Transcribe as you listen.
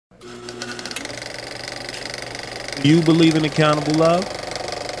Do you believe in accountable love?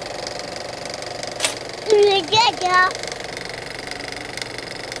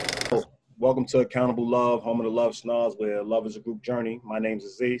 Welcome to Accountable Love, home of the LoveSnobs, where love is a group journey. My name's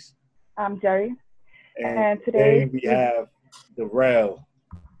Aziz. I'm Jerry. And today we have Durell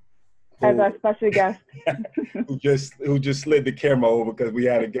as our special guest. who just slid the camera over because we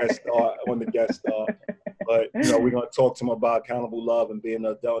had a guest star on the guest star. But, we're going to talk to him about accountable love and being an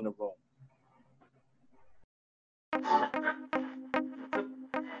adult in the room.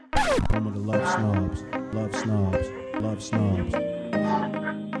 Home of the LoveSnobs, LoveSnobs, LoveSnobs.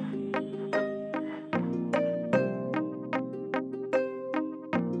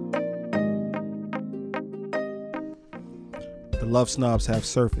 The LoveSnobs have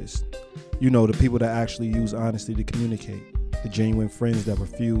surfaced. The people that actually use honesty to communicate. The genuine friends that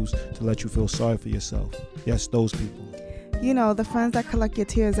refuse to let you feel sorry for yourself. Yes, those people. The friends that collect your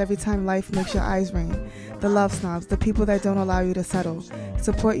tears every time life makes your eyes rain. The LoveSnobs, the people that don't allow you to settle.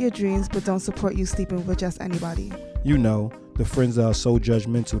 Support your dreams, but don't support you sleeping with just anybody. The friends that are so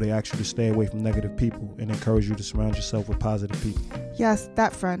judgmental, they ask you to stay away from negative people and encourage you to surround yourself with positive people. Yes,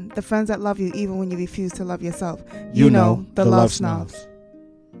 that friend. The friends that love you even when you refuse to love yourself. The LoveSnobs.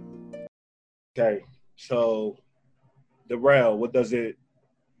 Okay, so Durell, what does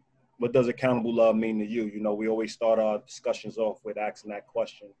accountable love mean to you? We always start our discussions off with asking that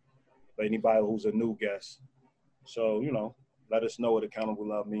question for anybody who's a new guest. So, let us know what accountable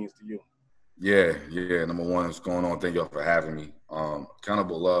love means to you. Yeah. Number one, what's going on? Thank y'all for having me.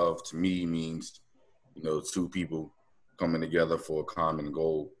 Accountable love to me means, two people coming together for a common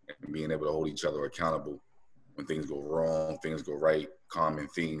goal and being able to hold each other accountable when things go wrong, things go right, common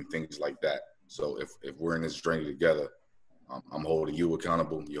theme, things like that. So if we're in this journey together, I'm holding you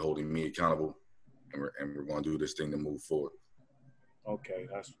accountable, you're holding me accountable, and we're going to do this thing to move forward. Okay,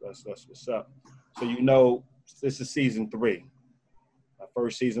 that's what's up. So this is season 3. Our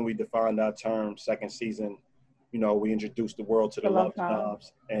first season we defined our terms. Second season, we introduced the world to the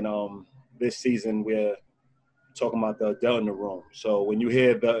LoveSnobs, and this season we're talking about the adult in the room. So when you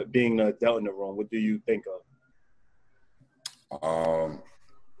hear being the adult in the room, what do you think of?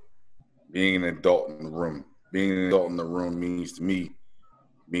 Being an adult in the room. Being an adult in the room means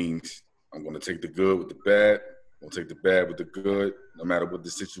I'm going to take the good with the bad. I'm going to take the bad with the good, no matter what the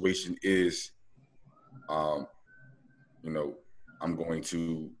situation is. I'm going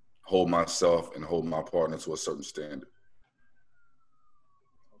to hold myself and hold my partner to a certain standard.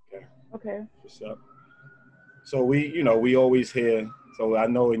 Okay. What's up? So we always hear, so I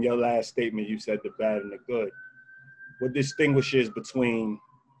know in your last statement you said the bad and the good. What distinguishes between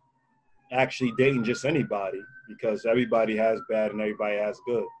actually dating just anybody, because everybody has bad and everybody has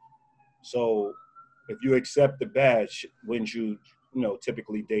good. So if you accept the bad, wouldn't you,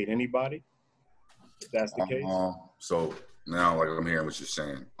 typically date anybody? If that's the case? So now, I'm hearing what you're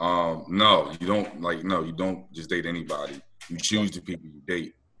saying. No, you don't. You don't just date anybody. You choose the people you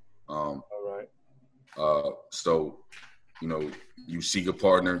date. All right. So, you seek a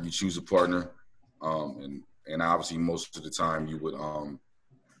partner, you choose a partner, and obviously most of the time you would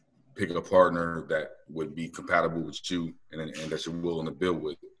pick a partner that would be compatible with you and that you're willing to build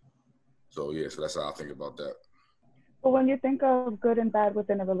with. So that's how I think about that. But when you think of good and bad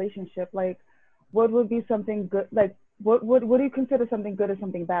within a relationship, what would be something good? What do you consider something good or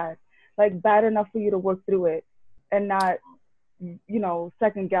something bad? Bad enough for you to work through it and not,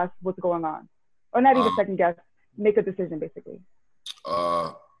 second guess what's going on, or not even second guess, make a decision basically.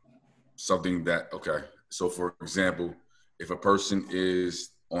 Something that, okay. So for example, if a person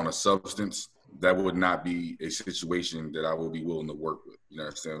is on a substance, that would not be a situation that I would be willing to work with. You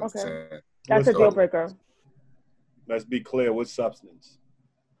understand what I'm saying? That's a deal breaker. Let's be clear. What substance?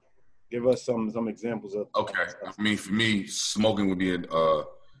 Give us some examples of. Okay. I mean, for me, smoking would be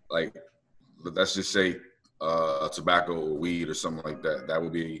let's just say tobacco or weed or something like that. That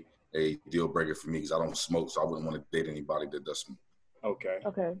would be a deal breaker for me because I don't smoke, so I wouldn't want to date anybody that does smoke. Okay.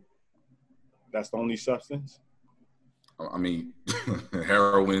 That's the only substance? I mean,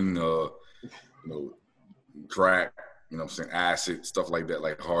 heroin, crack, acid, stuff like that,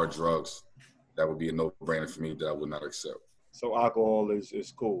 like hard drugs. That would be a no-brainer for me that I would not accept. So alcohol is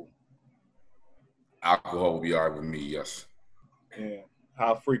cool? Alcohol would be all right with me, yes. Yeah.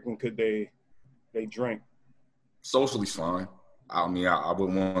 How frequent could they drink? Socially fine. I mean, I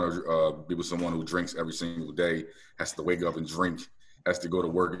wouldn't want to be with someone who drinks every single day, has to wake up and drink, has to go to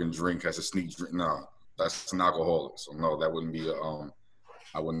work and drink, has to sneak drink. No, that's an alcoholic. So no, that wouldn't be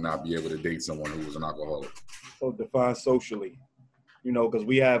I would not be able to date someone who was an alcoholic. So define socially, because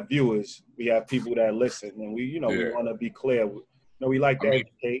we have viewers, we have people that listen, and we want to be clear. No, we like to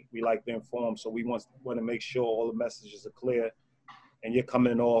educate. We like to inform. So we want to make sure all the messages are clear, and you're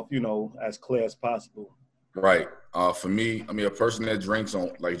coming off, as clear as possible. Right. For me, I mean, a person that drinks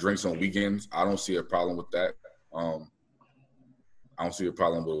on weekends, I don't see a problem with that. I don't see a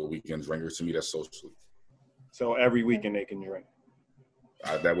problem with a weekend drinker. To me, that's social. So every weekend they can drink.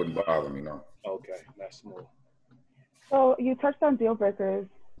 That wouldn't bother me, no. Okay, that's smooth. So you touched on deal breakers.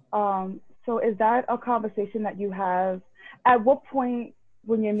 So is that a conversation that you have? At what point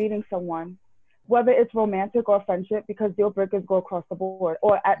when you're meeting someone, whether it's romantic or friendship, because deal breakers go across the board,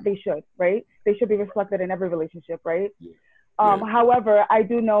 they should, right? They should be reflected in every relationship, right? Yeah. However, I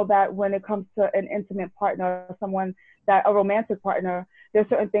do know that when it comes to an intimate partner, a romantic partner, there's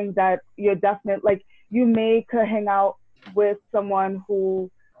certain things that you're definitely, like, you could hang out with someone who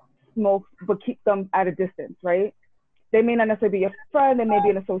smokes, but keep them at a distance, right? They may not necessarily be a friend, they may be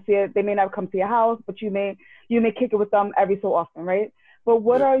an associate, they may not come to your house, but you may kick it with them every so often, right? But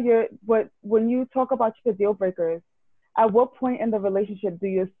when you talk about your deal breakers, at what point in the relationship do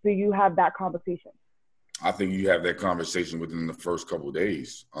you have that conversation? I think you have that conversation within the first couple of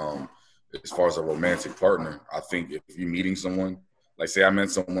days. As far as a romantic partner, I think if you're meeting someone, like say I met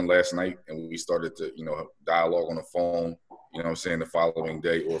someone last night and we started to, dialogue on the phone, the following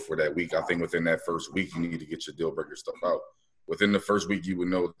day or for that week, I think within that first week, you need to get your deal breaker stuff out. Within the first week, you would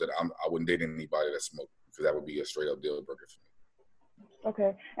know that I wouldn't date anybody that smoked, because that would be a straight up deal breaker for me.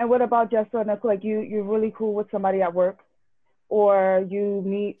 Okay. And what about just like you're really cool with somebody at work, or you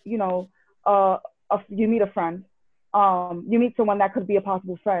meet, you meet a friend, you meet someone that could be a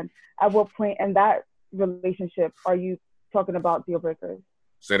possible friend. At what point in that relationship are you talking about deal breakers?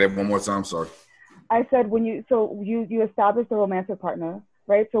 Say that one more time, sorry. I said you established a romantic partner,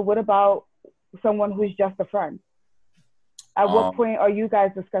 right? So what about someone who's just a friend? At what point are you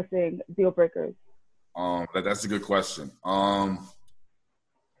guys discussing deal breakers? That's a good question.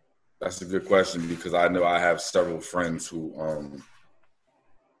 That's a good question, because I know I have several friends who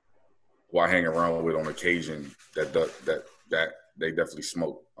I hang around with on occasion that they definitely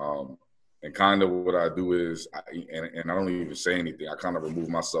smoke. And kind of what I do is, and I don't even say anything. I kind of remove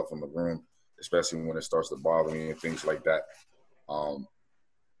myself from the room, especially when it starts to bother me and things like that.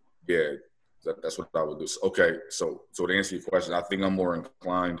 That's what I would do. Okay, so to answer your question, I think I'm more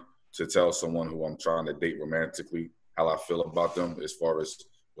inclined to tell someone who I'm trying to date romantically how I feel about them, as far as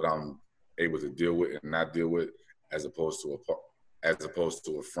what I'm able to deal with and not deal with, as opposed to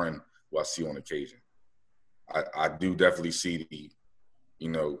a friend who I see on occasion. I do definitely see the,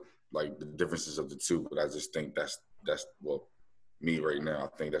 like the differences of the two, but I just think that's me right now.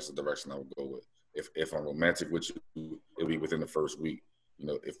 I think that's the direction I would go with. If I'm romantic with you, it'll be within the first week.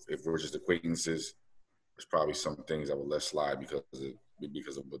 If we're just acquaintances, there's probably some things I would let slide because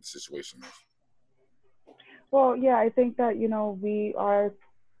of what the situation is. Well, yeah, I think that, we are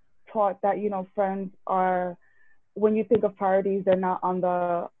taught that, friends are, when you think of priorities, they're not on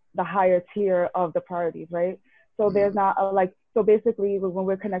the higher tier of the priorities, right? So there's not so basically when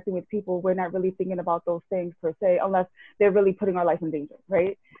we're connecting with people, we're not really thinking about those things per se, unless they're really putting our life in danger,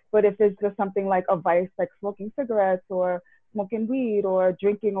 right? But if it's just something like a vice, like smoking cigarettes or smoking weed or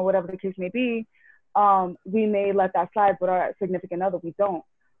drinking or whatever the case may be, we may let that slide, but our significant other, we don't.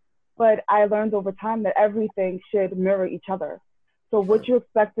 But I learned over time that everything should mirror each other. So what you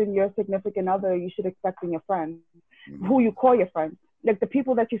expect in your significant other, you should expect in your friends, who you call your friends. Like the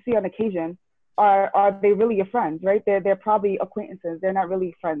people that you see on occasion, are they really your friends, right? They're probably acquaintances. They're not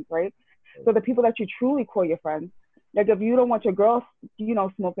really friends, right? So the people that you truly call your friends, like if you don't want your girl,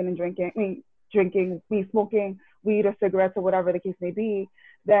 smoking and drinking, smoking weed or cigarettes or whatever the case may be,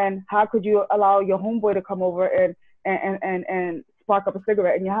 then how could you allow your homeboy to come over and spark up a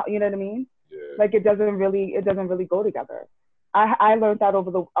cigarette in your house? You know what I mean? Yeah. Like it doesn't really go together. I learned that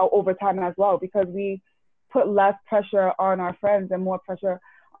over time as well, because we put less pressure on our friends and more pressure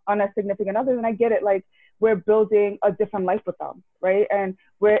on our significant others. And I get it, like we're building a different life with them, right? And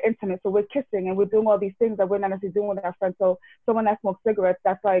we're intimate, so we're kissing and we're doing all these things that we're not necessarily doing with our friends. So someone that smokes cigarettes,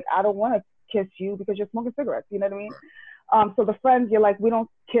 that's like, I don't want to kiss you because you're smoking cigarettes, you know what I mean? So the friends, you're like, we don't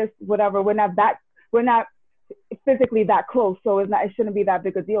kiss, whatever. We're not physically that close, so it shouldn't be that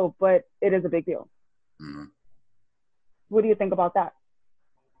big a deal, but it is a big deal. Mm-hmm. What do you think about that?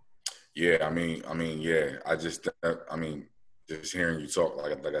 Yeah, just hearing you talk,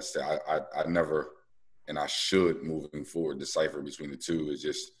 like I said, I never, and I should moving forward, decipher between the two. Is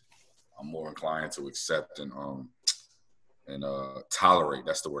just I'm more inclined to accept and tolerate.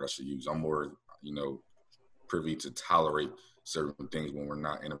 That's the word I should use. I'm more, privy to tolerate certain things when we're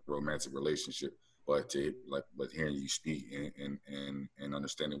not in a romantic relationship. But hearing you speak and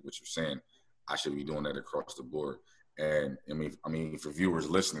understanding what you're saying, I should be doing that across the board. And I mean, for viewers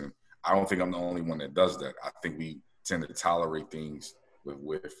listening, I don't think I'm the only one that does that. I think we tend to tolerate things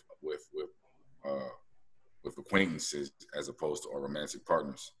with acquaintances as opposed to our romantic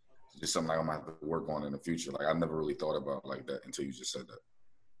partners. It's just something I'm gonna have to work on in the future. Like I never really thought about it like that until you just said that.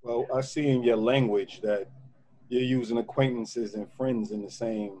 Well, I see in your language that you're using acquaintances and friends in the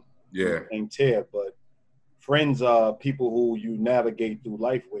same tier, but friends are people who you navigate through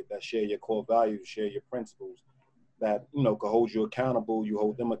life with, that share your core values, share your principles, that, you know, can hold you accountable, you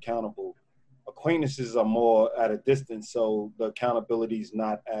hold them accountable. Acquaintances are more at a distance, so the accountability is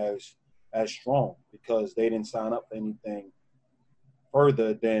not as strong because they didn't sign up for anything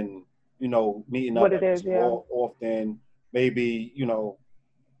further than, you know, meeting up more often. Maybe, you know,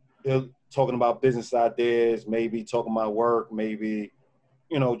 they're talking about business ideas, maybe talking about work, maybe,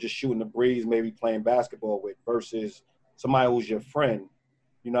 you know, just shooting the breeze, maybe playing basketball with, versus somebody who's your friend.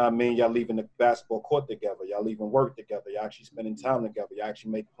 You know what I mean? Y'all leaving the basketball court together. Y'all leaving work together. Y'all actually spending time together. Y'all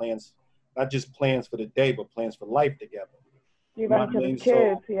actually make plans, not just plans for the day, but plans for life together. You got each other's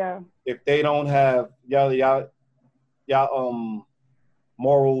kids, so if they don't have y'all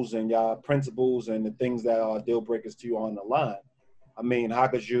morals and y'all principles and the things that are deal breakers to you on the line, I mean, how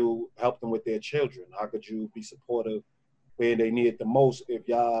could you help them with their children? How could you be supportive where they need it the most if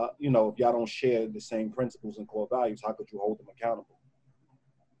y'all don't share the same principles and core values? How could you hold them accountable?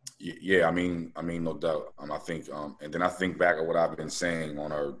 Yeah, I mean, no doubt. I think, and then I think back at what I've been saying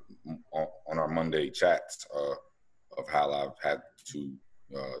on our Monday chats of how I've had to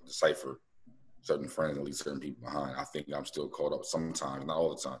decipher certain friends and leave certain people behind. I think I'm still caught up sometimes, not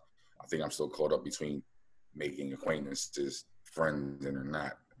all the time. I think I'm still caught up between making acquaintances, friends, and they're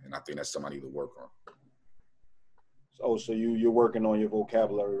not. And I think that's something I need to work on. So you're working on your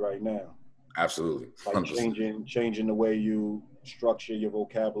vocabulary right now? Absolutely. Like changing the way you structure your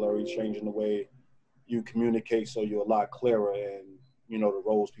vocabulary, changing the way you communicate so you're a lot clearer and, you know, the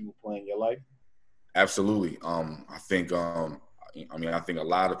roles people play in your life? Absolutely. I think a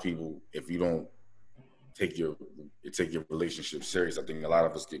lot of people, if you don't take your relationship serious, I think a lot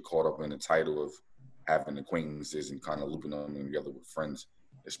of us get caught up in the title of having acquaintances and kind of looping them together with friends,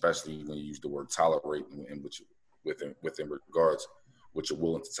 especially when you use the word tolerate and within regards what you're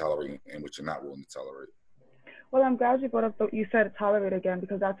willing to tolerate and what you're not willing to tolerate. Well, I'm glad you brought up you said tolerate again,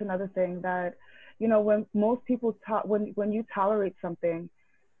 because that's another thing that, you know, when most people when you tolerate something,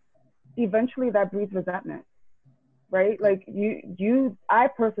 eventually that breeds resentment, right? Like I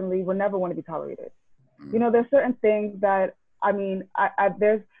personally would never want to be tolerated. You know, there's certain things that, I mean,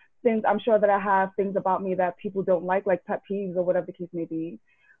 there's things, I'm sure that I have things about me that people don't like pet peeves or whatever the case may be.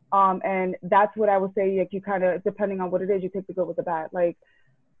 And that's what I would say, like, you kind of, depending on what it is, you take the good with the bad. Like,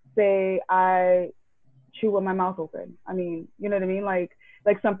 say I chew with my mouth open. I mean, you know what I mean? Like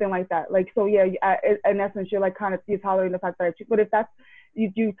something like that. Like, so yeah, in essence, you're like kind of, you're tolerating the fact that I chew. But if that's,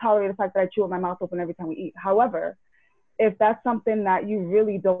 you tolerate the fact that I chew with my mouth open every time we eat. However, if that's something that you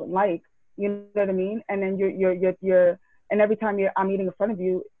really don't like, you know what I mean? And then you're and every time I'm eating in front of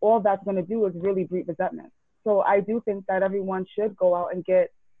you, all that's going to do is really breed resentment. So I do think that everyone should go out and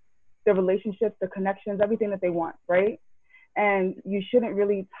get the relationships, the connections, everything that they want, right? And you shouldn't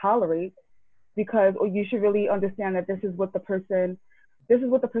really tolerate, or you should really understand that this is what the person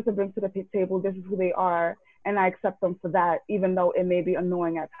brings to the table, this is who they are, and I accept them for that, even though it may be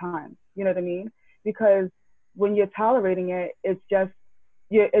annoying at times. You know what I mean? Because when you're tolerating it, it's just,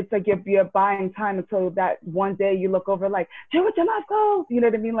 it's like you're buying time until that one day you look over like, chew with your mouth closed. You know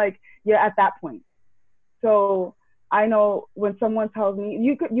what I mean? Like, you're at that point. So I know when someone tells me,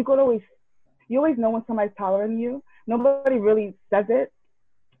 you always know when somebody's tolerating you. Nobody really says it.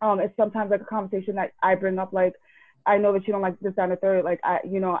 It's sometimes like a conversation that I bring up, like, I know that you don't like this, that, and the third. Like,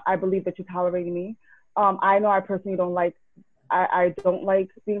 I believe that you're tolerating me. I know I personally don't like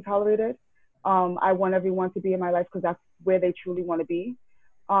being tolerated. I want everyone to be in my life because that's where they truly want to be.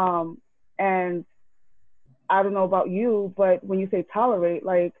 And I don't know about you, but when you say tolerate,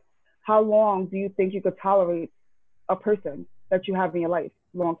 like, how long do you think you could tolerate a person that you have in your life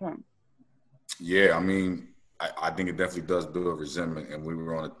long term? Yeah, I mean, I think it definitely does build resentment. And we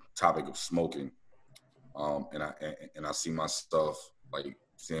were on the topic of smoking, and I see myself, like,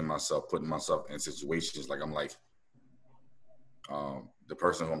 putting myself in situations like I'm like the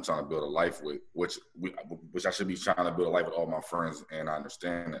person who I'm trying to build a life with, which I should be trying to build a life with all my friends, and I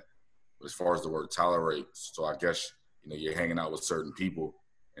understand that. But as far as the word tolerate, so I guess, you know, you're hanging out with certain people,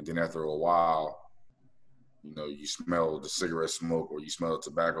 and then after a while, you know, you smell the cigarette smoke or you smell the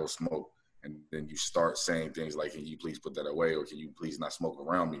tobacco smoke, and then you start saying things like, can you please put that away, or can you please not smoke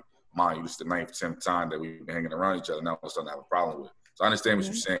around me? Mind you, this is the 9th, 10th time that we've been hanging around each other. Now I'm starting to have a problem with. So I understand what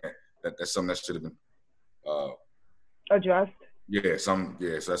you're saying. That's something that should have been addressed. Yeah, so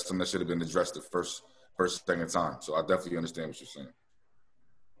that's something that should have been addressed the first second time. So I definitely understand what you're saying.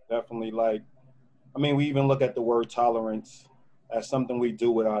 Definitely, we even look at the word tolerance as something we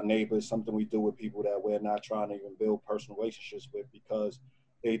do with our neighbors, something we do with people that we're not trying to even build personal relationships with, because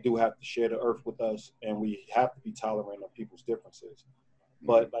they do have to share the earth with us, and we have to be tolerant of people's differences.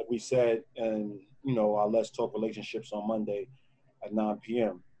 But like we said, in our Let's Talk Relationships on Monday at 9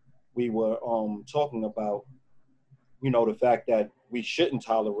 p.m., we were talking about the fact that we shouldn't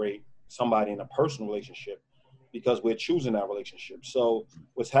tolerate somebody in a personal relationship because we're choosing that relationship. So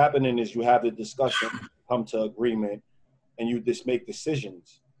what's happening is you have the discussion, come to agreement, and you just make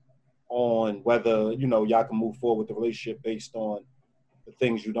decisions on whether y'all can move forward with the relationship based on the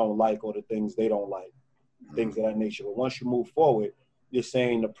things you don't like or the things they don't like, things of that nature. But once you move forward, you're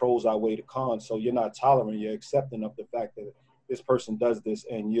saying the pros outweigh the cons. So you're not tolerant, you're accepting of the fact that this person does this,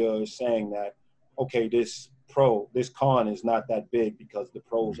 and you're saying that, okay, this con is not that big because the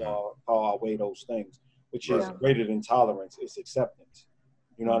pros outweigh those things, which is greater than tolerance. It's acceptance.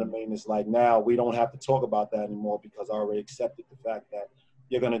 You know what I mean? It's like, now we don't have to talk about that anymore because I already accepted the fact that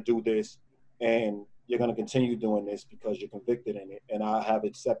you're going to do this and you're going to continue doing this because you're convicted in it. And I have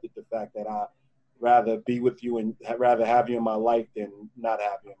accepted the fact that I rather be with you and rather have you in my life than not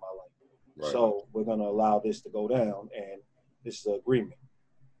have you in my life. Right. So we're going to allow this to go down, and this is an agreement,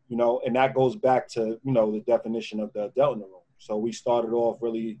 and that goes back to, the definition of the adult in the room. So we started off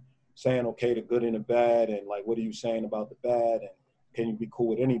really saying, okay, the good and the bad, and like, what are you saying about the bad, and can you be cool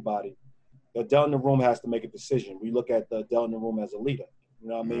with anybody? The adult in the room has to make a decision. We look at the adult in the room as a leader. You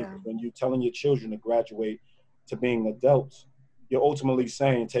know what I mean? Yeah. When you're telling your children to graduate to being adults, you're ultimately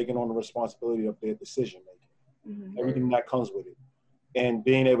taking on the responsibility of their decision making, everything that comes with it, and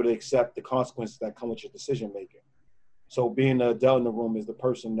being able to accept the consequences that come with your decision making. So being the adult in the room is the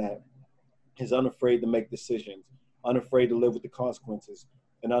person that is unafraid to make decisions, unafraid to live with the consequences,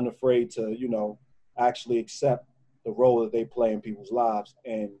 and unafraid to, actually accept the role that they play in people's lives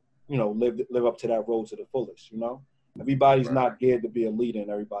and, live up to that role to the fullest, Everybody's not geared to be a leader in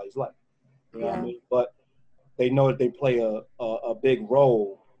everybody's life. You know what I mean? But they know that they play a big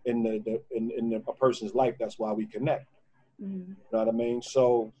role in a person's life. That's why we connect. You know what I mean?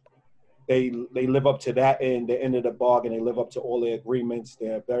 So they live up to that end, the end of the bargain. They live up to all their agreements.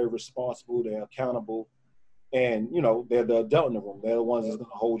 They're very responsible. They're accountable. And, they're the adult in the room. They're the ones that's going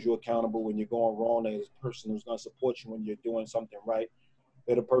to hold you accountable when you're going wrong. They're the person who's going to support you when you're doing something right.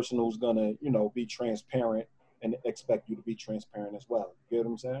 They're the person who's going to, be transparent and expect you to be transparent as well. You get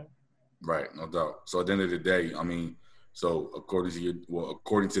what I'm saying? Right, no doubt. So at the end of the day, so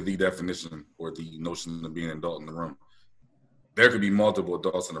according to the definition or the notion of being an adult in the room, there could be multiple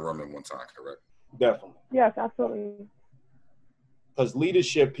adults in the room at one time, correct? Definitely. Yes, absolutely. Because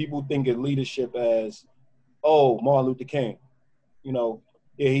leadership, people think of leadership as, Martin Luther King.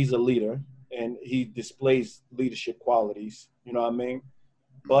 He's a leader and he displays leadership qualities, you know what I mean?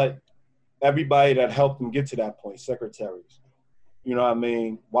 But everybody that helped him get to that point, secretaries, you know what I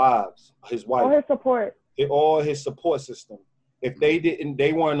mean, wives, his wife. All his support system. If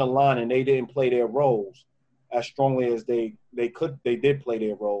they weren't aligned and they didn't play their roles as strongly as they did play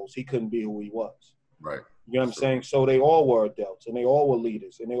their roles, he couldn't be who he was. Right. You know what I'm saying? So they all were adults and they all were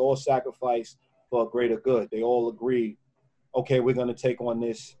leaders and they all sacrificed for a greater good. They all agreed, okay, we're going to take on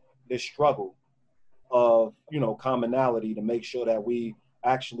this struggle of, commonality to make sure that we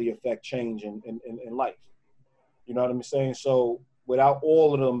actually affect change in life. You know what I'm saying? So without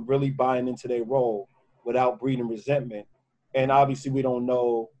all of them really buying into their role, without breeding resentment, and obviously we don't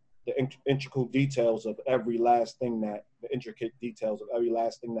know the intricate details of every last thing that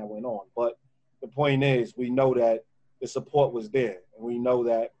went on. But the point is, we know that the support was there. And we know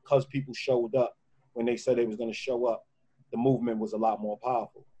that because people showed up when they said they was going to show up, the movement was a lot more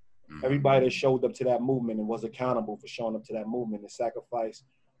powerful. Everybody that showed up to that movement and was accountable for showing up to that movement and sacrificed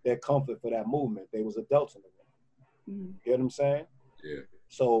their comfort for that movement, they was adults in the room. You get what I'm saying? Yeah.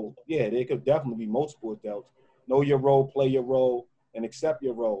 So, there could definitely be multiple adults. Know your role, play your role, and accept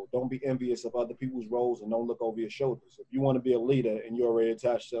your role. Don't be envious of other people's roles and don't look over your shoulders. If you want to be a leader and you're already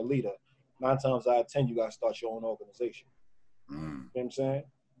attached to a leader, 9 times out of 10, you got to start your own organization. You know what I'm saying?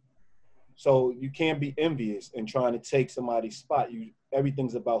 So you can't be envious and trying to take somebody's spot.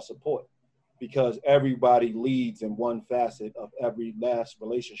 Everything's about support because everybody leads in one facet of every last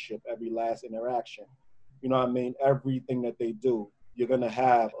relationship, every last interaction. You know what I mean? Everything that they do, you're going to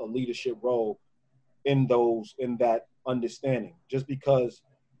have a leadership role in that understanding. Just because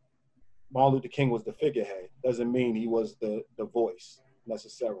Martin Luther King was the figurehead doesn't mean he was the voice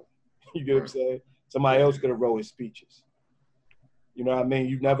necessarily. You get what I'm saying? Somebody else could have wrote his speeches. You know what I mean?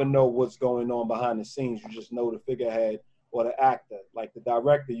 You never know what's going on behind the scenes. You just know the figurehead or the actor. Like the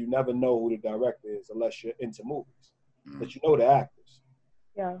director, you never know who the director is unless you're into movies. But you know the actors.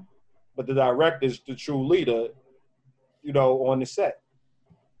 Yeah. But the director is the true leader, you know, on the set.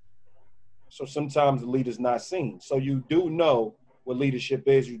 So sometimes the leader's not seen. So you do know what leadership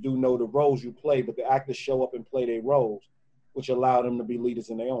is. You do know the roles you play, but the actors show up and play their roles, which allow them to be leaders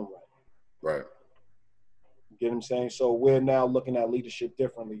in their own right. Right. You get what I'm saying? So we're now looking at leadership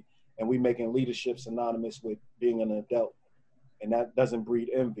differently, and we're making leadership synonymous with being an adult. And that doesn't breed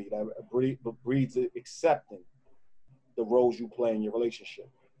envy. That breeds accepting the roles you play in your relationship.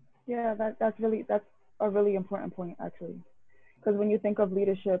 Yeah, that's a really important point, actually. Because when you think of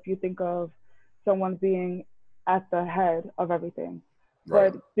leadership, you think of someone being at the head of everything.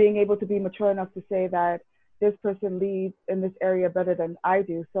 Right. But being able to be mature enough to say that this person leads in this area better than I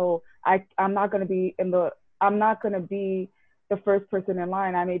do. So I'm not going to be the first person in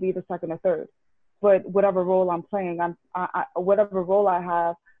line. I may be the second or third. But whatever role I'm playing, whatever role I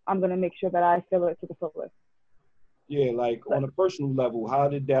have, I'm going to make sure that I fill it to the fullest. Yeah, like on a personal level, how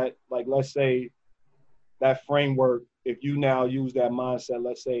did that, like, let's say that framework, if you now use that mindset,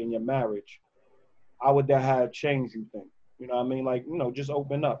 let's say in your marriage, how would that have changed, you think? You know what I mean? Like, you know, just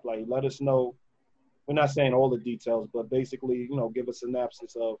open up, like, let us know. We're not saying all the details, but basically, you know, give a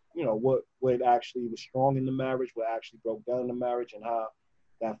synopsis of, you know, what actually was strong in the marriage, what actually broke down the marriage, and how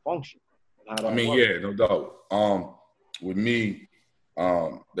that functioned. Yeah, no doubt. With me,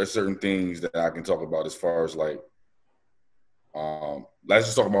 there's certain things that I can talk about as far as like, let's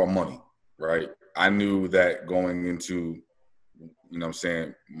just talk about money, right? I knew that going into, you know what I'm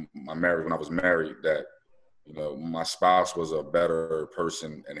saying, my marriage, when I was married, that, you know, my spouse was a better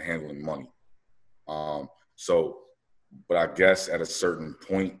person at handling money. But I guess at a certain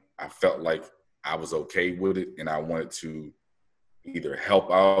point, I felt like I was okay with it, and I wanted to either help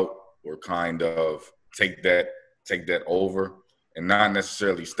out or kind of take that over, and not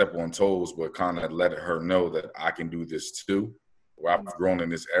necessarily step on toes, but kind of let her know that I can do this too, or I've grown in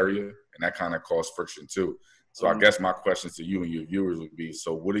this area, and that kind of caused friction too. So I guess my question to you and your viewers would be,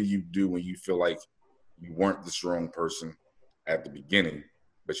 so what do you do when you feel like you weren't the strong person at the beginning,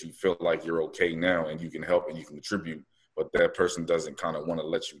 but you feel like you're okay now and you can help and you can contribute, but that person doesn't kind of want to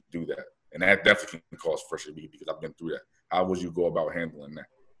let you do that? And that definitely can cause friction because I've been through that. How would you go about handling that?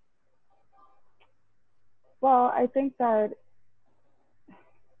 Well, I think that,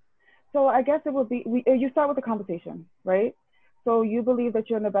 so I guess it would be, you start with the conversation, right? So you believe that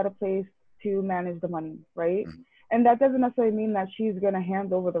you're in a better place to manage the money, right? Mm-hmm. And that doesn't necessarily mean that she's going to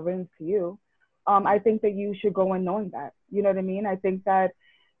hand over the reins to you. I think that you should go in knowing that, you know what I mean? I think that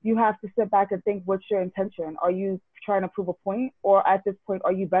you have to sit back and think, what's your intention? Are you trying to prove a point, or at this point,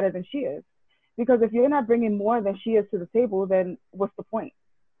 are you better than she is? Because if you're not bringing more than she is to the table, then what's the point?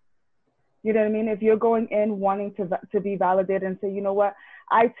 You know what I mean? If you're going in wanting to be validated and say, you know what,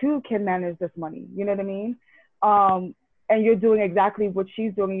 I too can manage this money, you know what I mean? And you're doing exactly what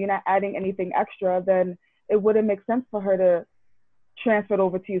she's doing, you're not adding anything extra, then it wouldn't make sense for her to transfer it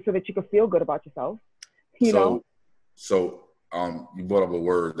over to you so that you could feel good about yourself, you know? So you brought up a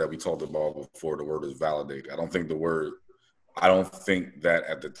word that we talked about before. The word is validate. I don't think that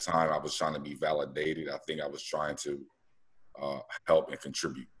at the time I was trying to be validated. I think I was trying to help and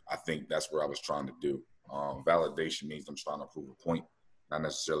contribute. I think that's what I was trying to do. Validation means I'm trying to prove a point, not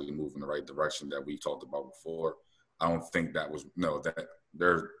necessarily move in the right direction that we talked about before. I don't think that's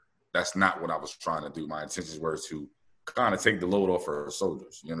not what I was trying to do. My intentions were to kind of take the load off her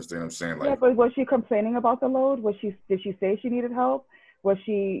shoulders. You understand what I'm saying? Like, yeah, but was she complaining about the load? Did she say she needed help? Was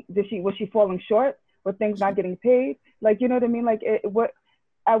she falling short? Were things not getting paid? Like, you know what I mean? Like,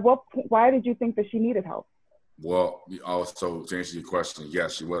 why did you think that she needed help? Well, so to answer your question,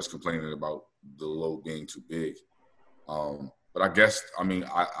 yes, she was complaining about the load being too big. But I guess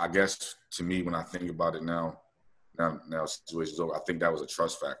to me, when I think about it now situation's over, I think that was a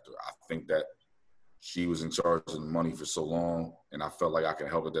trust factor. I think that she was in charge of the money for so long, and I felt like I could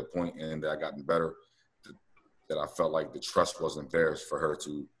help at that point, and that I gotten better, that I felt like the trust wasn't there for her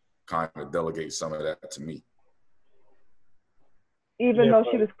to kind of delegate some of that to me. Even though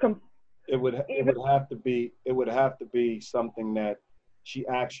she was it would have to be something that she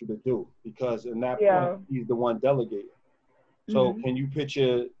asked you to do, because in that point he's the one delegating. So can you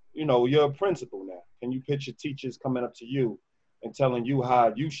picture, you know, you're a principal now. Can you picture teachers coming up to you and telling you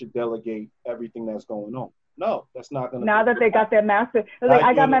how you should delegate everything that's going on? No, that's not going to. Now that they got their master, like,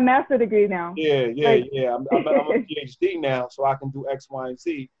 I got my master degree now. Yeah. I'm a PhD now, so I can do X, Y, and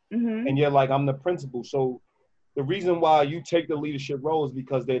Z. Mm-hmm. And you're like, I'm the principal. So the reason why you take the leadership role is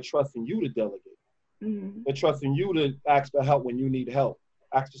because they're trusting you to delegate. Mm-hmm. They're trusting you to ask for help when you need help,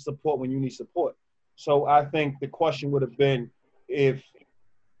 ask for support when you need support. So I think the question would have been if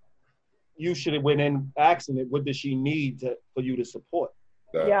you should have went in asking it, what does she need for you to support,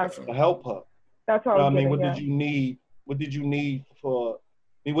 Yeah. to help her? That's all You know I what I mean? getting, What yeah. did you need? What did you need for? I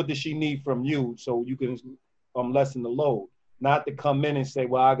mean, what did she need from you so you can lessen the load? Not to come in and say,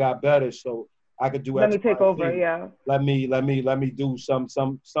 "Well, I got better, so I could do Let X, me take Y, over, Z. yeah. Let me do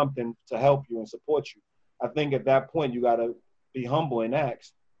something to help you and support you." I think at that point you got to be humble and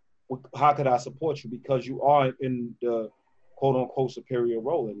ask, "How could I support you?" Because you are in the quote unquote superior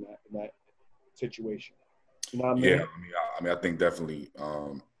role in that situation. You know what I mean? Yeah, I think definitely.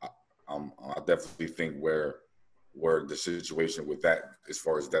 I definitely think where the situation with that, as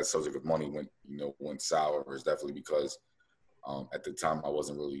far as that subject of money went sour, is definitely because at the time I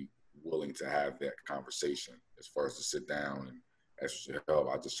wasn't really willing to have that conversation as far as to sit down and ask for help.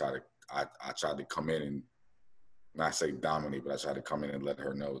 I just tried to come in and not say dominate, but I tried to come in and let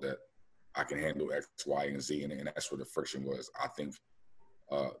her know that I can handle X, Y, and Z, and that's where the friction was. I think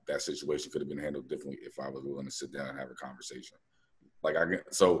that situation could have been handled differently if I was willing to sit down and have a conversation.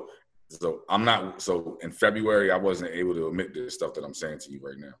 So in February I wasn't able to admit this stuff that I'm saying to you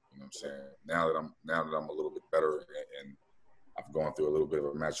right now. You know what I'm saying? Now that I'm a little bit better and I've gone through a little bit of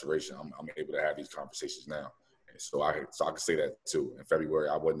a maturation, I'm able to have these conversations now. And so I can say that too. In February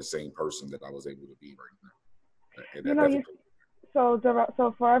I wasn't the same person that I was able to be right now. And so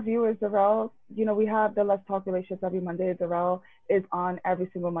for our viewers, Durell, we have the Let's Talk Relationships every Monday. Durell is on every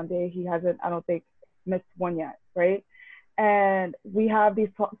single Monday. He hasn't, I don't think, missed one yet, right? And we have these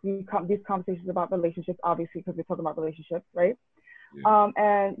conversations about relationships, obviously, because we're talking about relationships, right? Yeah.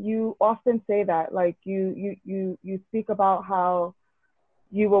 And you often say that, like you speak about how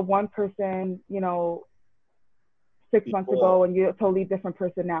you were one person, 6 months ago, and you're a totally different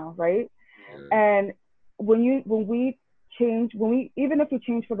person now, right? Yeah. And even if you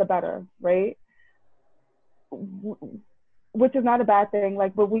change for the better, right? Which is not a bad thing,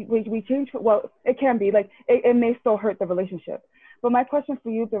 like, but we change for, well, it can be, like, it may still hurt the relationship. But my question for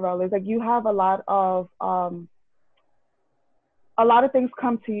you, Durell, is like, you have a lot of things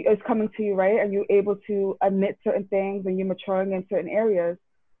coming to you, right? And you're able to admit certain things and you're maturing in certain areas.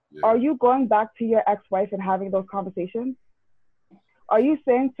 Yeah. Are you going back to your ex-wife and having those conversations? Are you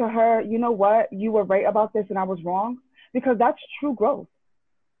saying to her, you know what, you were right about this and I was wrong? Because that's true growth.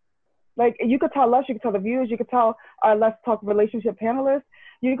 Like, you could tell us, you could tell the viewers, you could tell our Let's Talk relationship panelists,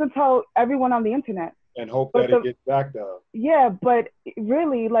 you can tell everyone on the internet. And hope that it gets back to her. Yeah, but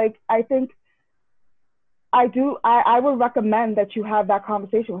really, like, I think I would recommend that you have that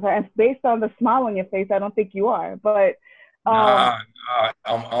conversation with her. And based on the smile on your face, I don't think you are. But I'm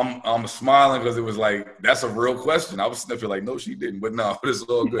smiling because it was like, that's a real question. I was sniffing like, no, she didn't. But no, it's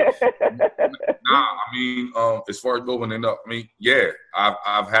all good. I mean, as far as opening up, I mean, yeah,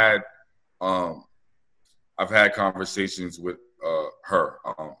 I've had conversations with her.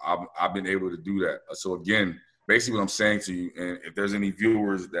 I've been able to do that. So again, basically what I'm saying to you, and if there's any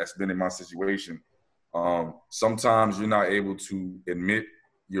viewers that's been in my situation, sometimes you're not able to admit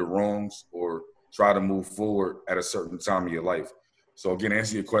your wrongs or try to move forward at a certain time of your life. So again, to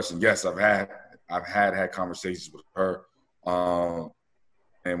answer your question, yes, I've had conversations with her.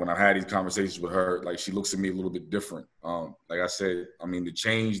 And when I've had these conversations with her, like, she looks at me a little bit different. Like I said, I mean, the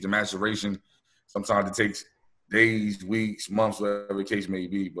change, the maturation, sometimes it takes days, weeks, months, whatever the case may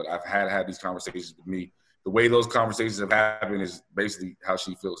be. But I've had these conversations with me. The way those conversations have happened is basically how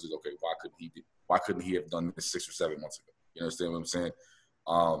she feels is, okay, why couldn't he have done this 6 or 7 months ago? You understand what I'm saying?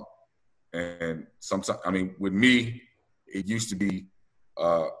 And sometimes, I mean, with me, it used to be,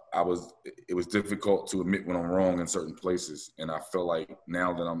 it was difficult to admit when I'm wrong in certain places. And I feel like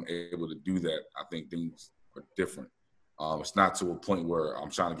now that I'm able to do that, I think things are different. It's not to a point where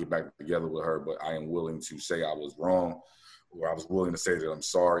I'm trying to get back together with her, but I am willing to say I was wrong, or I was willing to say that I'm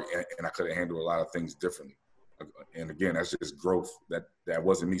sorry, and I could have handled a lot of things differently. And again, that's just growth. That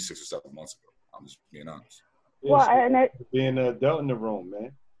wasn't me 6 or 7 months ago. I'm just being honest. Yeah, well, being an adult in the room,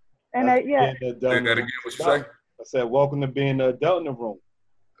 man. And say that again, what you say? I said, welcome to being an adult in the room.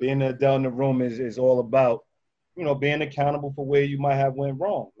 Being an adult in the room is all about, being accountable for where you might have went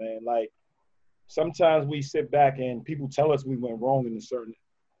wrong, man. Like, sometimes we sit back and people tell us we went wrong in a certain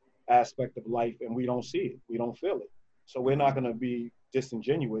aspect of life and we don't see it. We don't feel it. So we're not going to be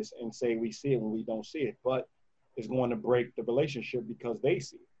disingenuous and say we see it when we don't see it. But it's going to break the relationship because they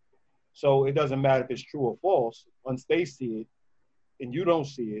see it. So it doesn't matter if it's true or false. Once they see it and you don't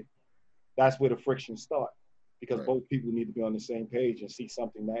see it, that's where the friction starts. Because right. Both people need to be on the same page and see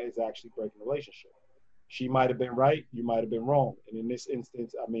something that is actually breaking the relationship. She might have been right, you might have been wrong. And in this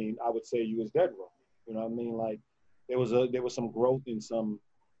instance, I mean, I would say you was dead wrong. You know what I mean? Like, there was some growth and some,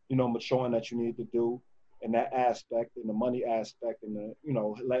 maturing that you need to do in that aspect, in the money aspect, and the,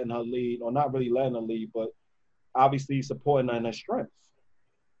 letting her lead, or not really letting her lead, but obviously supporting her in her strengths.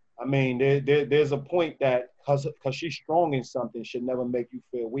 I mean, there's a point that because she's strong in something should never make you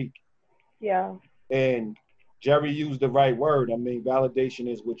feel weak. Yeah. And Jerry used the right word. I mean, validation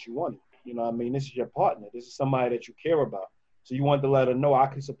is what you want. This is your partner. This is somebody that you care about. So you want to let her know I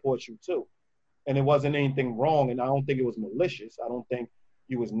can support you too. And it wasn't anything wrong, and I don't think it was malicious. I don't think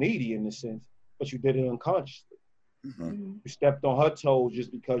you was needy in the sense, but you did it unconsciously. Mm-hmm. You stepped on her toes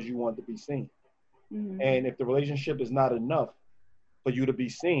just because you wanted to be seen. Mm-hmm. And if the relationship is not enough for you to be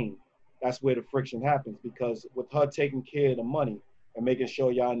seen, that's where the friction happens, because with her taking care of the money and making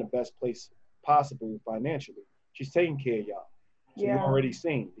sure y'all in the best place possible financially, she's taking care of y'all. So you're already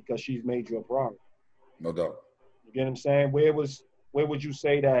seen because she's made you a priority. No doubt. You get what I'm saying? Where would you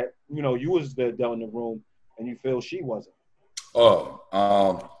say that, you was the adult in the room and you feel she wasn't?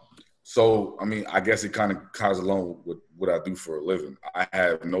 So, I mean, I guess it kind of ties along with what I do for a living. I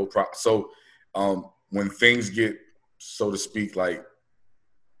have no problem. So, when things get, so to speak, like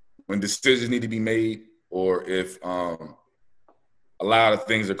when decisions need to be made, or if a lot of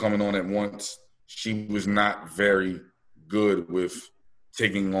things are coming on at once, she was not very good with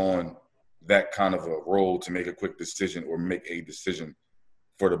taking on that kind of a role to make a quick decision or make a decision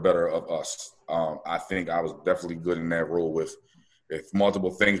for the better of us. I think I was definitely good in that role with, if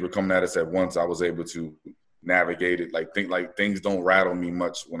multiple things were coming at us at once, I was able to navigate it. Like things don't rattle me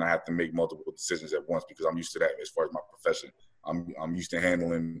much when I have to make multiple decisions at once, because I'm used to that as far as my profession. I'm used to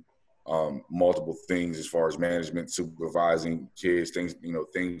handling multiple things as far as management, supervising kids, things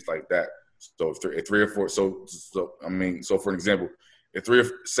like that. So if three or four, so for an example,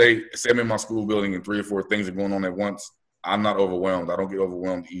 if say I'm in my school building and 3 or 4 things are going on at once, I'm not overwhelmed. I don't get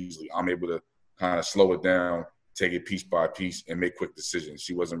overwhelmed easily. I'm able to kind of slow it down, take it piece by piece, and make quick decisions.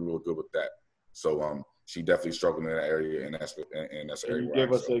 She wasn't real good with that. So she definitely struggled in that area, and that's Can you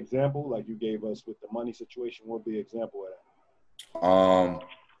give us an example, like you gave us with the money situation? What would be an example of that?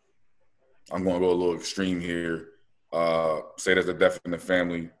 I'm going to go a little extreme here. Say there's a death in the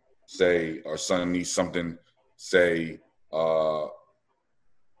family. Say our son needs something. Say,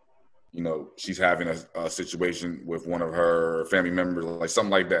 she's having a situation with one of her family members, like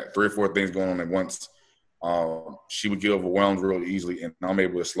something like that. 3 or 4 things going on at once. She would get overwhelmed real easily, and I'm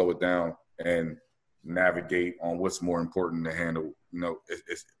able to slow it down and navigate on what's more important to handle.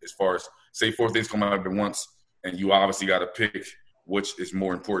 As far as, say 4 things come out at once, and you obviously got to pick which is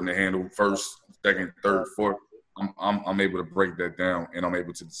more important to handle first, second, third, fourth. I'm able to break that down, and I'm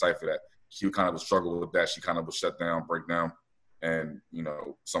able to decipher that. She would kind of struggle with that. She kind of would shut down, break down, and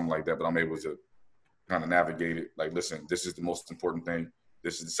something like that. But I'm able to kind of navigate it. Like, listen, this is the most important thing.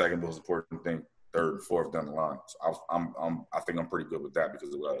 This is the second most important thing. Third and fourth down the line. So I think I'm pretty good with that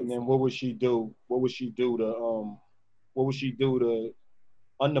because of what I do. And then what would she do? What would she do to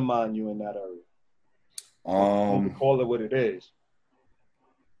undermine you in that area? You call it what it is.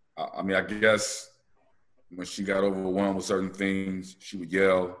 I mean, I guess when she got overwhelmed with certain things, she would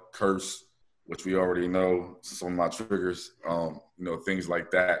yell, curse, which we already know, some of my triggers, things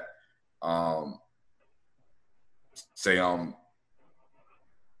like that. Say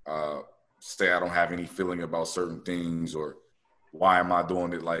I don't have any feeling about certain things, or why am I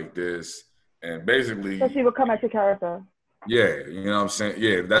doing it like this? And basically, so she would come at your character. Yeah, you know what I'm saying?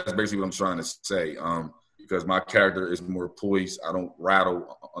 Yeah, that's basically what I'm trying to say. Because my character is more poised. I don't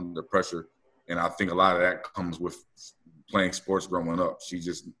rattle under pressure. And I think a lot of that comes with playing sports growing up.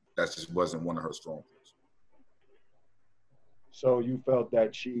 That just wasn't one of her strong points. So you felt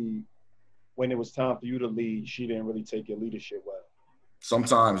that when it was time for you to lead, she didn't really take your leadership well?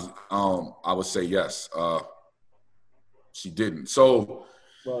 Sometimes I would say yes. She didn't. So,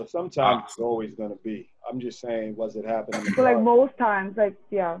 well, sometimes it's always going to be. I'm just saying, was it happening? So like most times, like,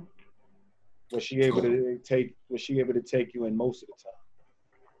 yeah. Was she able to take you in most of the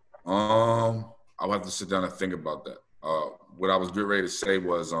time? I'll have to sit down and think about that. What I was getting ready to say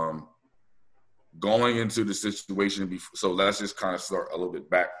was going into the situation before. So let's just kind of start a little bit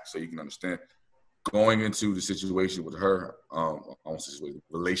back so you can understand. Going into the situation with her,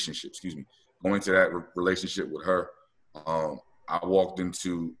 relationship, going into that relationship with her, I walked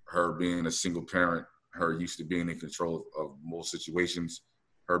into her being a single parent, her used to being in control of most situations,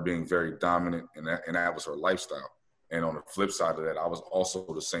 her being very dominant, and that was her lifestyle. And on the flip side of that, I was also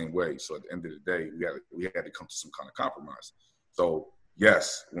the same way. So at the end of the day, we had to come to some kind of compromise. So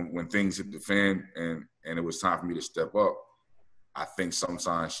yes, when things hit the fan and it was time for me to step up, I think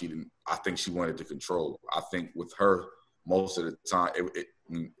sometimes she didn't. I think she wanted to control. I think with her, most of the time,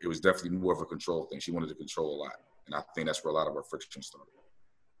 it was definitely more of a control thing. She wanted to control a lot, and I think that's where a lot of our friction started.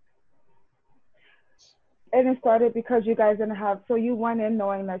 And it started because you guys didn't have, so you went in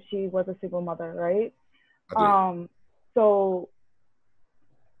knowing that she was a single mother, right? I did. So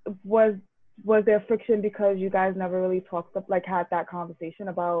was there friction because you guys never really talked up, like had that conversation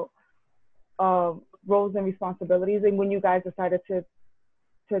about roles and responsibilities, and when you guys decided to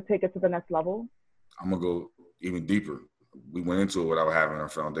take it to the next level? I'm gonna go even deeper. We went into it without having our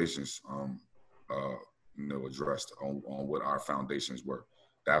foundations, addressed on what our foundations were.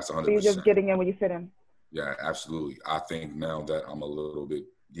 That's 100%. So you're just getting in when you fit in. Yeah, absolutely. I think now that I'm a little bit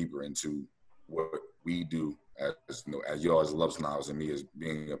deeper into what we do as y'all as LoveSnobs and me as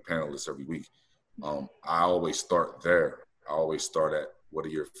being a panelist every week, I always start there. I always start at what are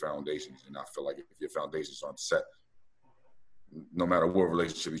your foundations, and I feel like if your foundations aren't set, no matter what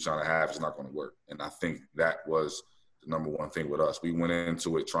relationship you're trying to have, it's not going to work. And I think that was the number one thing with us. We went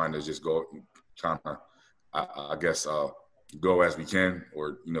into it trying to just go, kind of, I guess, go as we can,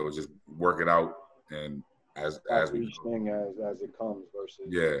 or just work it out. And as we each thing as it comes versus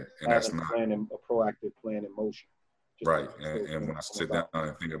and that's not a proactive plan in motion. Right. And when I sit down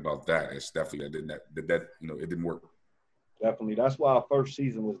and think about that, it's definitely that it didn't work. Definitely. That's why our first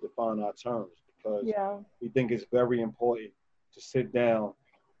season was define our terms, because we think it's very important to sit down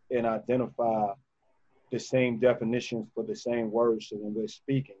and identify the same definitions for the same words, so when we're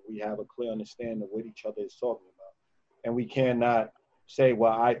speaking, we have a clear understanding of what each other is talking about. And we cannot say,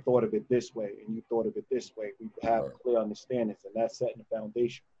 well, I thought of it this way and you thought of it this way. We have clear understandings, and that's setting the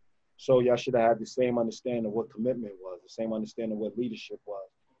foundation. So y'all should have had the same understanding of what commitment was, the same understanding of what leadership was,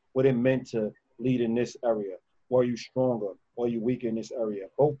 what it meant to lead in this area. Were you stronger? Were you weaker in this area?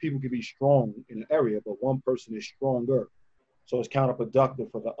 Both people can be strong in an area, but one person is stronger. So it's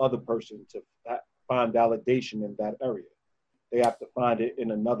counterproductive for the other person to find validation in that area. They have to find it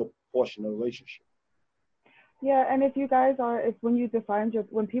in another portion of the relationship. Yeah, and if you guys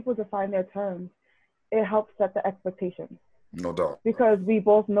when people define their terms, it helps set the expectations. No doubt. Because we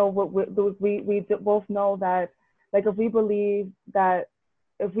both know what we both know that, like, if we believe that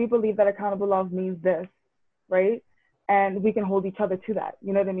accountable love means this, right? And we can hold each other to that,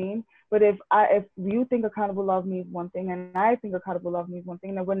 you know what I mean? But if you think accountable love means one thing and I think accountable love means one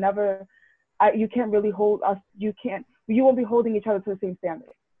thing, then you can't really hold us, you won't be holding each other to the same standard.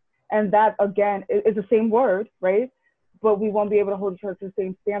 And that, again, is the same word, right? But we won't be able to hold each other to the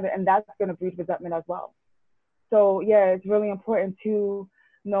same standard, and that's going to breed resentment as well. So yeah, it's really important to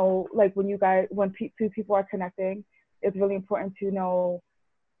know, like, when two people are connecting, it's really important to know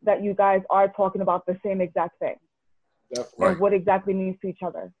that you guys are talking about the same exact thing. Definitely. And what exactly means to each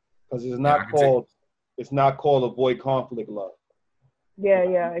other. Because it's not called avoid conflict love.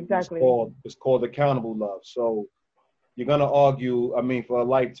 Yeah, exactly. It's called accountable love. So you're gonna argue, for a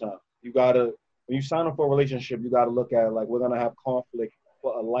lifetime. When you sign up for a relationship, you gotta look at it like, we're gonna have conflict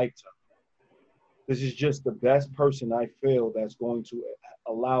for a lifetime. This is just the best person I feel that's going to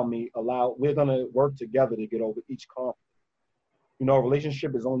we're gonna work together to get over each conflict. A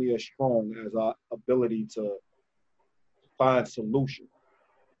relationship is only as strong as our ability to find solution.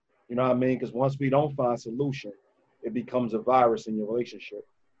 You know what I mean? Because once we don't find solution, it becomes a virus in your relationship,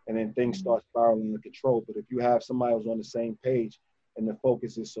 and then things start spiraling out of control. But if you have somebody who's on the same page and the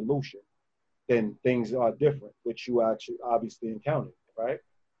focus is solution, then things are different, which you actually obviously encountered, right?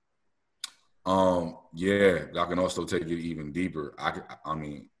 Yeah, I can also take it even deeper.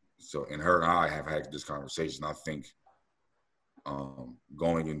 So, and her and I have had this conversation. I think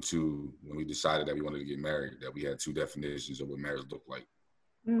going into when we decided that we wanted to get married, that we had two definitions of what marriage looked like.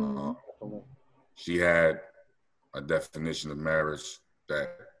 She had a definition of marriage that,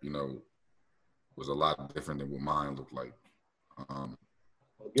 was a lot different than what mine looked like.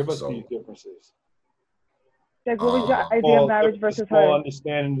 Give us these differences. Like, what was your idea of marriage versus her?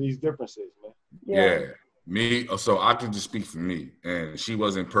 Understanding these differences, man. Yeah. Me, so I can just speak for me. And she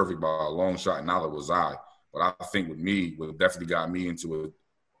wasn't perfect by a long shot, neither was I. But I think with me, what definitely got me into it,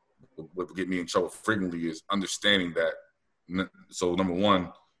 what get me in trouble frequently is understanding that. So number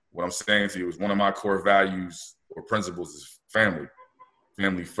one, what I'm saying to you is one of my core values or principles is family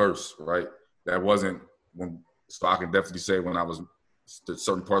first, right? That wasn't so I can definitely say when I was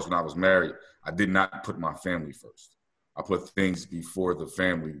certain parts when I was married, I did not put my family first. I put things before the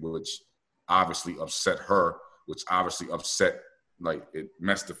family, which obviously upset her, which obviously it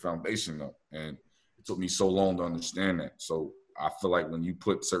messed the foundation up. And it took me so long to understand that. So I feel like when you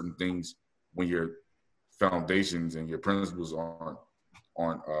put certain things, when your foundations and your principles aren't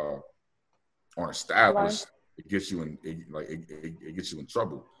established, it gets you in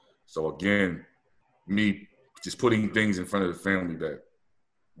trouble. So again, me just putting things in front of the family that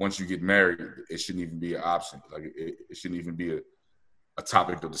once you get married, it shouldn't even be an option. Like it shouldn't even be a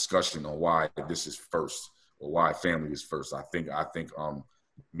topic of discussion on why this is first. or why family is first. I think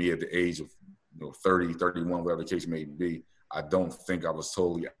me at the age of 30, 31, whatever the case may be, I don't think I was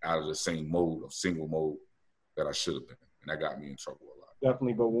totally out of the same mode of single mode that I should have been, and that got me in trouble a lot.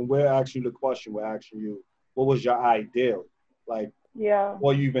 Definitely, but when we're asking you the question, we're asking you, what was your ideal? Like,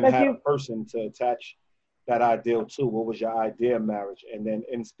 before you even had a person to attach that ideal to, what was your idea of marriage? And then,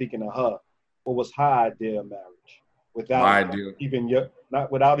 in speaking of her, what was her idea of marriage? Without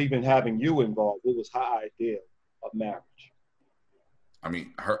even having you involved, what was her idea of marriage? I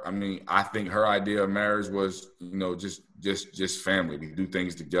think her idea of marriage was, just family. We do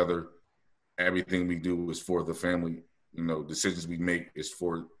things together. Everything we do is for the family. Decisions we make is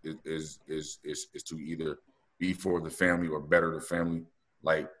to either be for the family or better the family.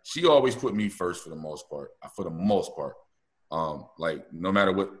 Like, she always put me first for the most part. Like, no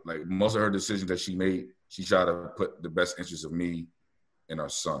matter what, like, most of her decisions that she made, she tried to put the best interest of me and our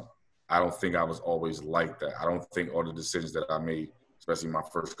son. I don't think I was always like that. I don't think all the decisions that I made, especially my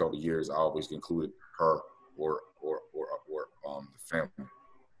first couple of years, I always included her or the family,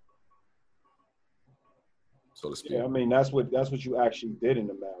 so to speak. Yeah, I mean, that's what you actually did in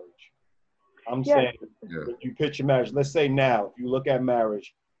the marriage. I'm saying, if you picture marriage, let's say now, if you look at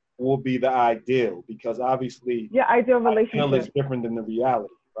marriage, what will be the ideal? Because obviously, ideal relationship is different than the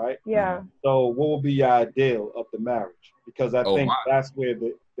reality, right? Yeah. So what will be your ideal of the marriage? Because I think that's where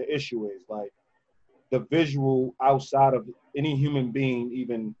the issue is. Like, the visual outside of any human being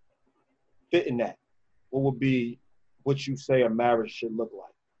even fitting that, what would be what you say a marriage should look like?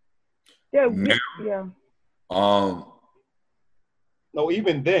 No,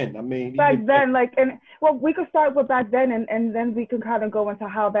 even then. I mean, back then, we could start with back then, and then we can kind of go into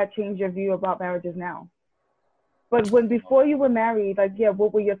how that changed your view about marriages now. But before you were married,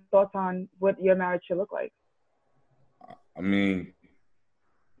 what were your thoughts on what your marriage should look like? I mean,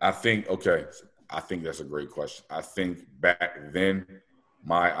 I think that's a great question. I think back then,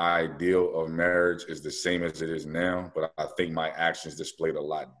 my ideal of marriage is the same as it is now, but I think my actions displayed a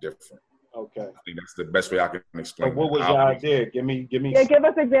lot different. Okay. I think that's the best way I can explain. So what was your idea? Give me. Yeah, give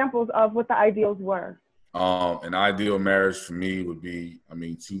us examples of what the ideals were. An ideal marriage for me would be,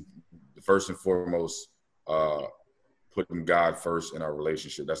 first and foremost, putting God first in our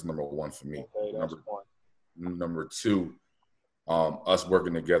relationship. That's number one for me. Okay, number two, us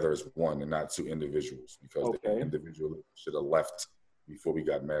working together as one and not two individuals, because the individual should have left before we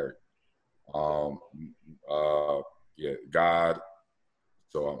got married. God.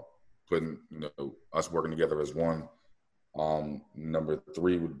 So putting, us working together as one. Number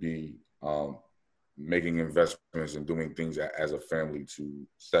three would be making investments and doing things as a family to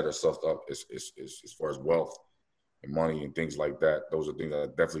set ourselves up as far as wealth and money and things like that. Those are things that I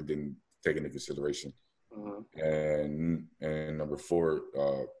definitely didn't take into consideration. And number four,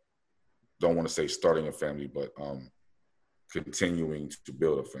 don't want to say starting a family, but continuing to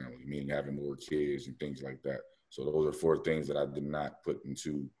build a family, meaning having more kids and things like that. So those are four things that I did not put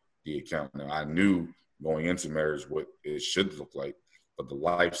into the account. Now, I knew going into marriage what it should look like, but the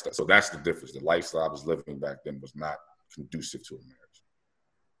lifestyle, so that's the difference. The lifestyle I was living back then was not conducive to a marriage.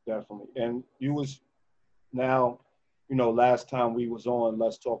 Definitely. And you was now, last time we was on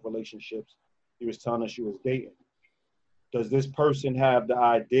Let's Talk Relationships, you was telling us you was dating. Does this person have the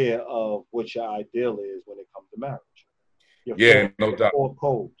idea of what your ideal is when it comes to marriage? No doubt. Four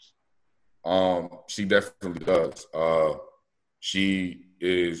codes. She definitely does. She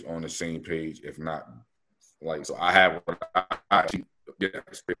is on the same page, if not, so I have the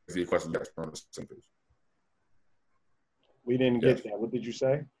question that's on the same page. We didn't get that. What did you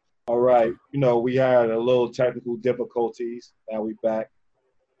say? All right. We had a little technical difficulties. Now we back.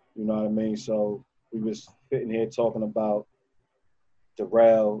 You know what I mean? So we was sitting here talking about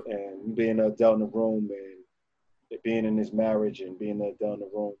Durell and being an adult in the room and being in his marriage and being an adult in the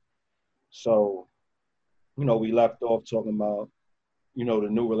room. So, we left off talking about, the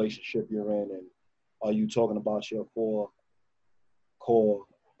new relationship you're in, and are you talking about your four core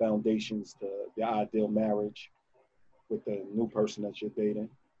foundations to the ideal marriage with the new person that you're dating?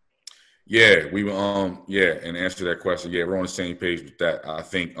 Yeah, we were and to answer that question, we're on the same page with that. I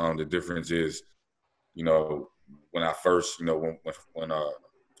think the difference is, when I first, when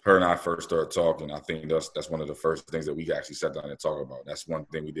her and I first started talking, I think that's one of the first things that we actually sat down and talked about. That's one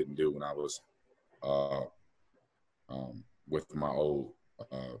thing we didn't do when I was with my old,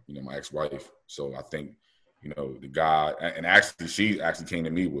 my ex-wife. So I think, the guy, and actually she actually came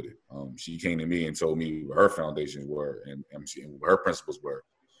to me with it. She came to me and told me what her foundations were and what her principles were.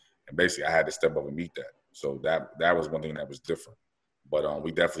 And basically I had to step up and meet that. So that was one thing that was different. But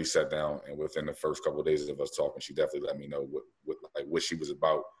we definitely sat down, and within the first couple of days of us talking, she definitely let me know what she was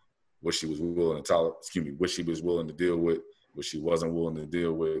about what she was willing to tolerate, what she was willing to deal with, what she wasn't willing to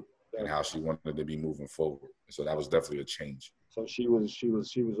deal with, and how she wanted to be moving forward. So that was definitely a change. So she was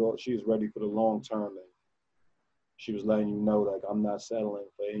ready for the long term, and she was letting you know, like, I'm not settling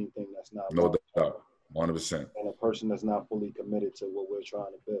for anything that's not no doubt, 100%. And a person that's not fully committed to what we're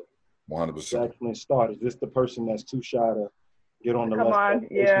trying to build. 100%. Excellent start. Is this the person that's too shy to get on the Come on,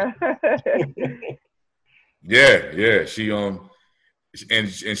 yeah. yeah. She and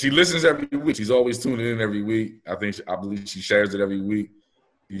she listens every week. She's always tuning in every week. I believe she shares it every week.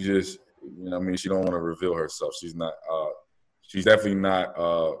 She just, she don't want to reveal herself. She's not. She's definitely not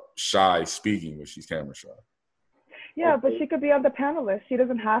shy speaking, but she's camera shy. Yeah, but she could be on the panelist. She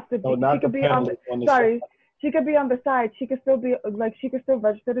doesn't have to be. No, she could be on the sorry. She could be on the side. She could still be she could still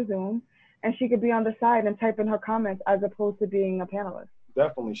register to Zoom, and she could be on the side and type in her comments as opposed to being a panelist.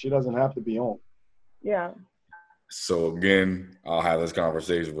 Definitely, she doesn't have to be on. Yeah. So again, I'll have this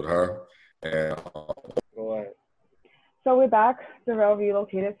conversation with her. And go ahead. So we're back. Durell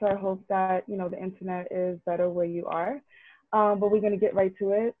relocated, so I hope that the internet is better where you are. But we're going to get right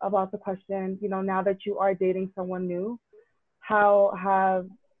to it about the question. Now that you are dating someone new,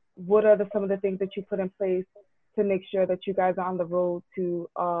 what are some of the things that you put in place to make sure that you guys are on the road to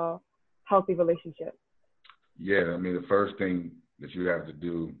a healthy relationship? Yeah, the first thing that you have to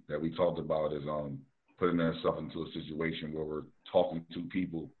do that we talked about is putting yourself into a situation where we're talking to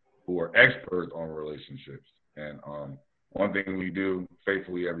people who are experts on relationships. And one thing we do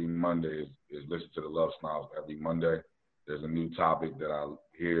faithfully every Monday is listen to the Love Snobs every Monday. There's a new topic that I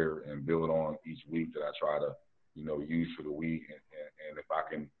hear and build on each week that I try to, use for the week. And if I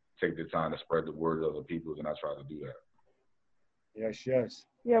can take the time to spread the word to other people, then I try to do that. Yes.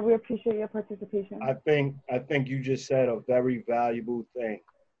 Yeah, we appreciate your participation. I think you just said a very valuable thing.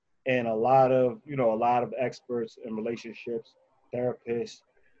 And a lot of experts in relationships, therapists,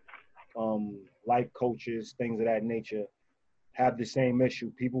 life coaches, things of that nature, have the same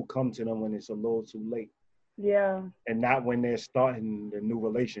issue. People come to them when it's a little too late. Yeah. And not when they're starting the new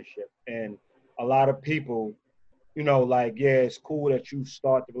relationship. And a lot of people, it's cool that you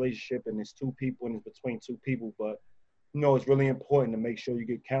start the relationship and it's two people and it's between two people, but it's really important to make sure you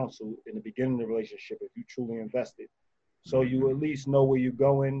get counsel in the beginning of the relationship if you truly invested. So you at least know where you're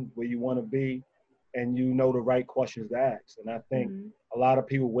going, where you want to be, and you know the right questions to ask. And I think a lot of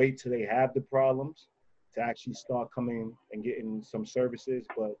people wait till they have the problems to actually start coming and getting some services.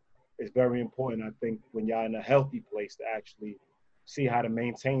 But it's very important, I think, when you're in a healthy place to actually see how to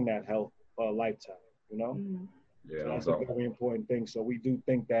maintain that health for a lifetime, Yeah, so that's a very important thing. So we do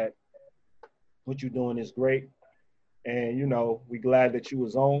think that what you're doing is great. And, we're glad that you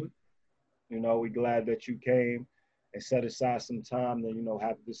was on. We're glad that you came and set aside some time to,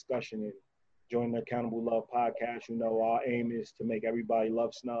 have a discussion and join the Accountable Love Podcast. Our aim is to make everybody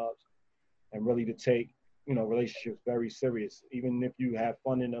love snobs and really to take, relationships very serious. Even if you have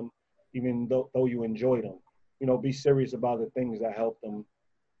fun in them, even though you enjoy them, be serious about the things that help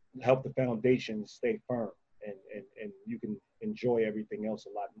the foundation stay firm and you can enjoy everything else a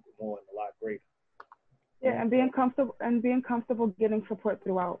lot more and a lot greater. Yeah, and being comfortable getting support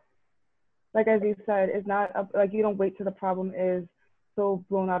throughout. Like as you said, it's not like you don't wait till the problem is so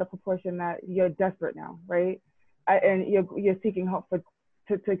blown out of proportion that you're desperate now, right? And you're seeking help to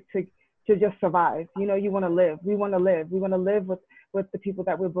just survive. You want to live. We want to live. We want to live with the people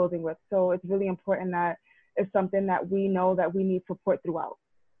that we're building with. So it's really important that it's something that we know that we need support throughout.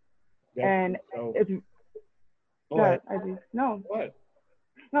 And it's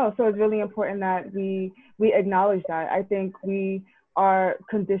No, so it's really important that we acknowledge that. I think we are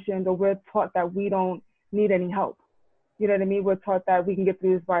conditioned or we're taught that we don't need any help. You know what I mean? We're taught that we can get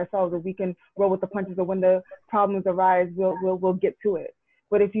through this by ourselves, or we can roll with the punches, or when the problems arise, we'll get to it.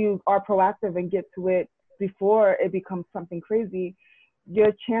 But if you are proactive and get to it before it becomes something crazy,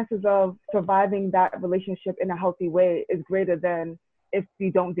 your chances of surviving that relationship in a healthy way is greater than if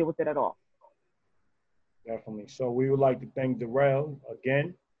you don't deal with it at all. Definitely. So we would like to thank Durell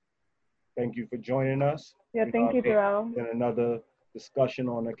again. Thank you for joining us. Yeah, thank you, Durell. In another discussion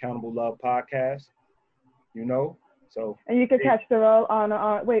on the Accountable Love Podcast. So. And you can catch Durell on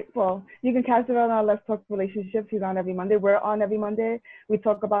you can catch Durell on Let's Talk Relationships. He's on every Monday. We're on every Monday. We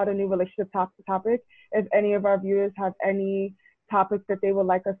talk about a new relationship topic. If any of our viewers have any topics that they would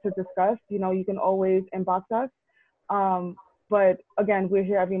like us to discuss, you can always inbox us. But again, we're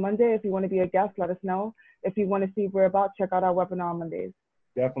here every Monday. If you want to be a guest, let us know. If you want to see what we're about, check out our webinar on Mondays.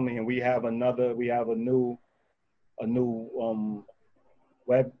 Definitely, and we have a new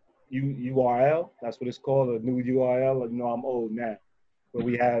web URL. That's what it's called, a new URL. I'm old now, but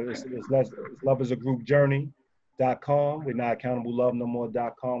we have it's Love is a Group Journey. .com. We're not AccountableLove no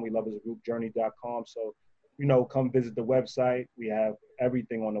more.com. We love as a group journey.com. So, you know, come visit the website. We have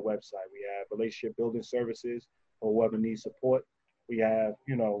everything on the website. We have relationship building services for whoever needs support. We have,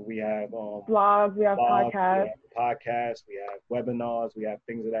 you know, we have blogs, we have podcasts. We have webinars, we have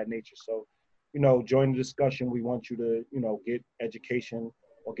things of that nature. So, you know, join the discussion. We want you to, you know, get education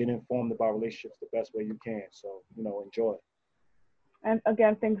or get informed about relationships the best way you can. So, you know, enjoy. And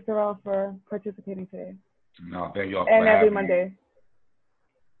again, thanks Durell for participating today. No, thank y'all for and every having Monday.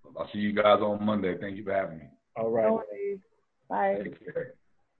 Me. I'll see you guys on Monday. Thank you for having me. All right. No worries. Bye. Take care.